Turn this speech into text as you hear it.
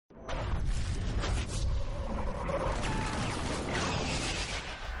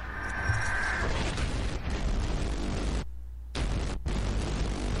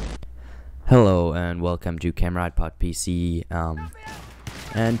Hello and welcome to Camera iPod PC.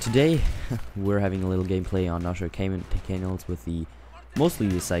 And today we're having a little gameplay on Nosher Canals with mostly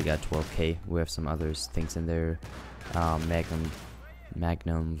the Saiga 12K. We have some other things in there,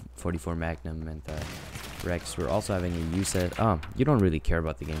 Magnum, 44 Magnum, and the Rex. We're also having a U set. You don't really care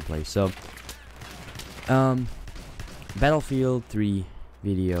about the gameplay, so Battlefield 3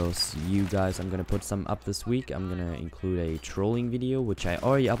 videos. You guys, I'm gonna put some up this week. I'm gonna include a trolling video, which I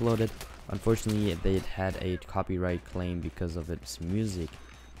already uploaded. Unfortunately, they had a copyright claim because of its music,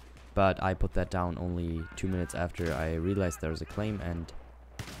 but I put that down only 2 minutes after I realized there was a claim, and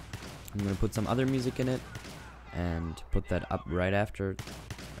I'm gonna put some other music in it and put that up right after,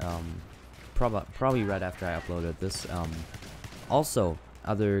 probably right after I uploaded this. Also,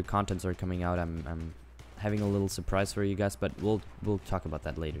 other contents are coming out. I'm having a little surprise for you guys, but we'll talk about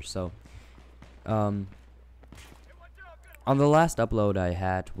that later. So, on the last upload I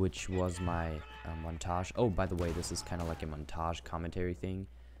had, which was my montage. Oh, by the way, this is kind of like a montage commentary thing,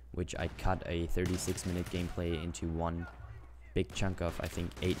 which I cut a 36-minute gameplay into one big chunk of, I think,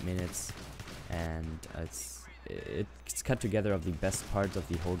 8 minutes, and it's cut together of the best parts of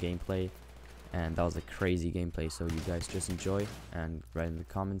the whole gameplay, and that was a crazy gameplay. So you guys just enjoy and write in the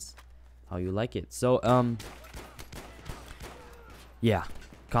comments how you like it. So yeah,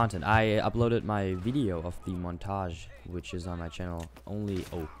 content. I uploaded my video of the montage, which is on my channel only,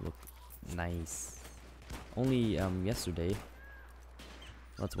 oh look, nice, only yesterday.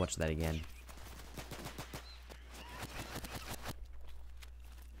 Let's watch that again.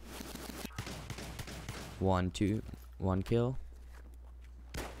 One kill,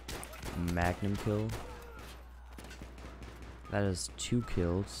 Magnum kill. That is 2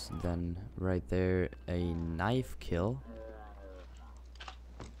 kills. Then right there a knife kill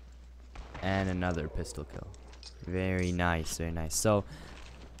and another pistol kill. Very nice, very nice. So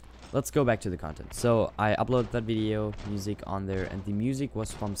let's go back to the content. So I uploaded that video, music on there, and the music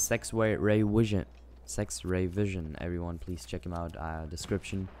was from Sex Ray Vision. Everyone, please check him out.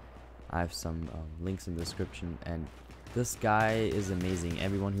 Description. I have some links in the description, and this guy is amazing.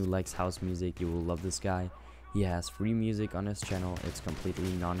 Everyone who likes house music, you will love this guy. He has free music on his channel. It's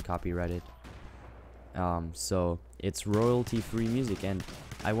completely non-copyrighted. So it's royalty-free music, and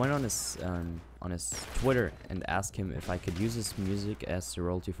I went on his Twitter and asked him if I could use his music as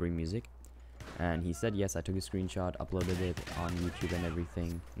royalty-free music, and he said yes. I took a screenshot, uploaded it on YouTube and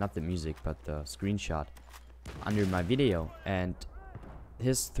everything. Not the music, but the screenshot under my video, and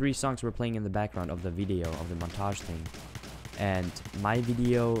his 3 songs were playing in the background of the video of the montage thing. And my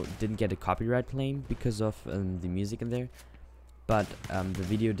video didn't get a copyright claim because of the music in there, but the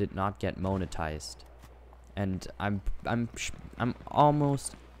video did not get monetized, and I'm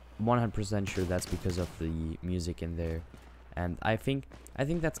almost 100% sure that's because of the music in there. And I think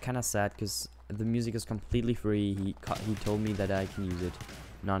that's kind of sad, because the music is completely free. He told me that I can use it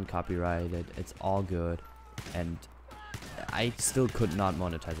non-copyrighted. It's all good, and I still could not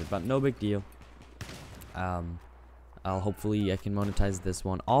monetize it, but no big deal. Hopefully I can monetize this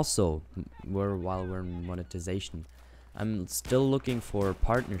one. Also, while we're in monetization, I'm still looking for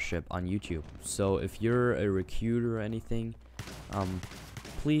partnership on YouTube. So if you're a recruiter or anything,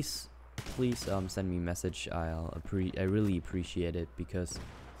 please send me a message. I really appreciate it, because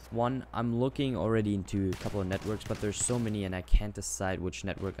one, I'm looking already into a couple of networks, but there's so many and I can't decide which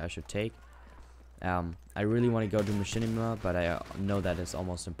network I should take. I really want to go to Machinima, but I know that it's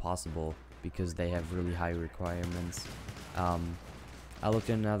almost impossible because they have really high requirements. I looked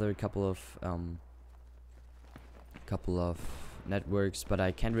at another couple of networks, but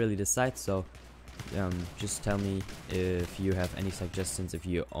I can't really decide. So just tell me if you have any suggestions, if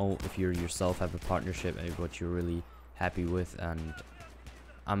you yourself have a partnership and what you're really happy with. And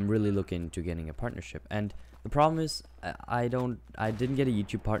I'm really looking to getting a partnership. And the problem is I didn't get a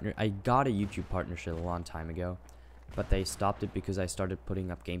YouTube partner. I got a YouTube partnership a long time ago, but they stopped it because I started putting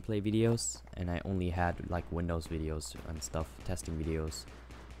up gameplay videos, and I only had like Windows videos and stuff, testing videos,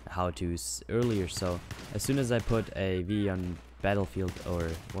 how-tos earlier. So as soon as I put a video on Battlefield, or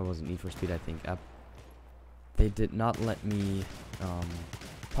what was it, Need for Speed, I think, up, they did not let me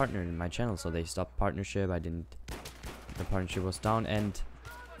partner in my channel, so they stopped partnership. The partnership was down, and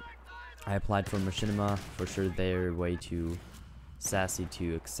I applied for Machinima. For sure they're way too sassy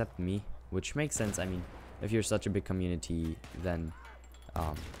to accept me, which makes sense. I mean, if you're such a big community, then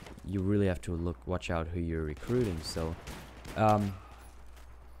you really have to watch out who you're recruiting. So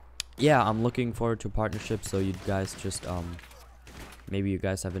yeah, I'm looking forward to partnerships. So you guys just maybe you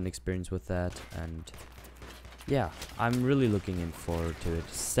guys have an experience with that, and yeah, I'm really looking forward to it.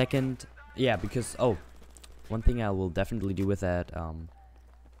 Second, yeah, because one thing I will definitely do with that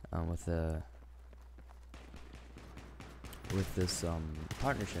with the with this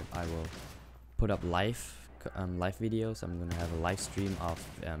partnership, I will put up live videos. I'm gonna have a live stream of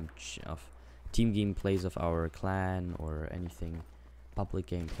team gameplays of our clan or anything, public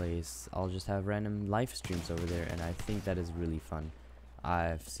gameplays. I'll just have random live streams over there, and I think that is really fun.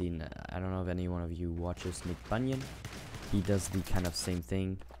 I've seen, I don't know if any one of you watches Nick Bunyan. He does the kind of same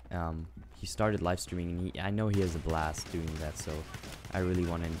thing. He started live streaming, and I know he has a blast doing that. So I really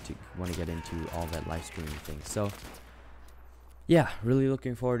want to get into all that live streaming thing. So yeah, really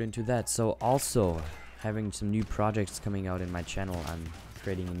looking forward into that. So also having some new projects coming out in my channel. I'm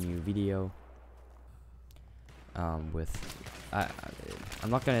creating a new video I'm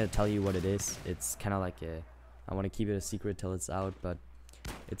not gonna tell you what it is. It's kind of like I want to keep it a secret till it's out, but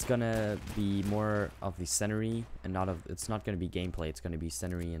it's gonna be more of the scenery and it's not gonna be gameplay. It's gonna be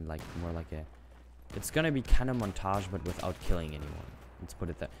scenery and like more like it's gonna be kind of montage, but without killing anyone. Let's put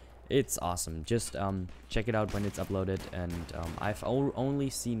it that. It's awesome. Just check it out when it's uploaded. And I've only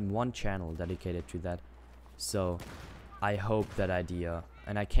seen one channel dedicated to that, so I hope that idea,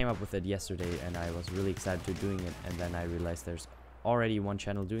 and I came up with it yesterday, and I was really excited to doing it, and then I realized there's already one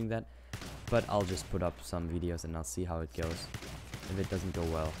channel doing that. But I'll just put up some videos and I'll see how it goes. If it doesn't go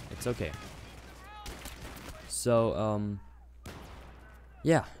well, it's okay. So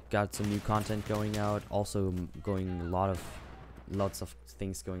yeah, got some new content going out. Also going lots of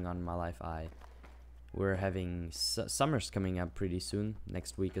things going on in my life. We're having summers coming up pretty soon.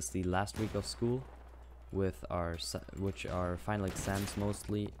 Next week is the last week of school, with which are final exams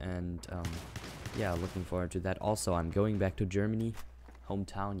mostly, and yeah, looking forward to that. Also, I'm going back to Germany,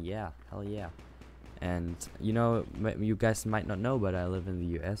 hometown. Yeah, hell yeah. And you know, you guys might not know, but I live in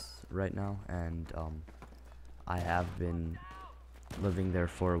the US right now, and I have been living there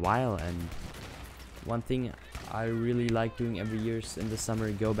for a while. And one thing I really like doing every year is in the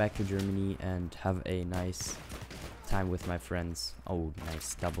summer go back to Germany and have a nice time with my friends. Oh,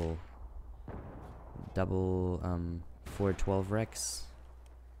 nice double 412 Rex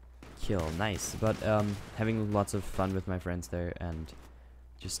kill, nice. But having lots of fun with my friends there, and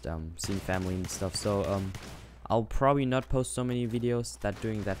just seeing family and stuff. So I'll probably not post so many videos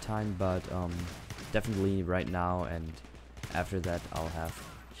during that time, but definitely right now and after that I'll have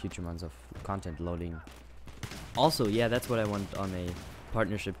huge amounts of content loading. Also, yeah, that's what I want on a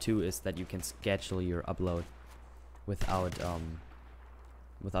partnership too, is that you can schedule your upload without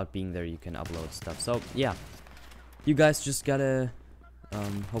being there. You can upload stuff. So yeah, you guys just gotta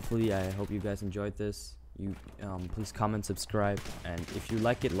hopefully, I hope you guys enjoyed this. You please comment, subscribe, and if you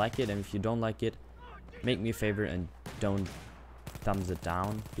like it, and if you don't like it, make me a favor and don't thumbs it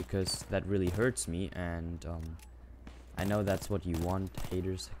down, because that really hurts me. And I know that's what you want.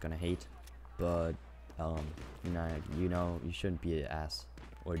 Haters are gonna hate, but you know you shouldn't be an ass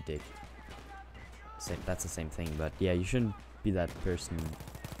or dick. That's the same thing. But yeah, you shouldn't be that person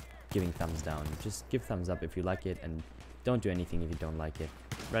giving thumbs down. Just give thumbs up if you like it, and don't do anything if you don't like it.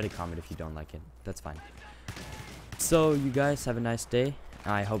 Write a comment if you don't like it. That's fine. So you guys have a nice day.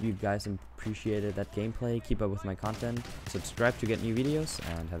 I hope you guys appreciated that gameplay. Keep up with my content. Subscribe to get new videos,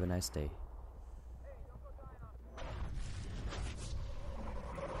 and have a nice day.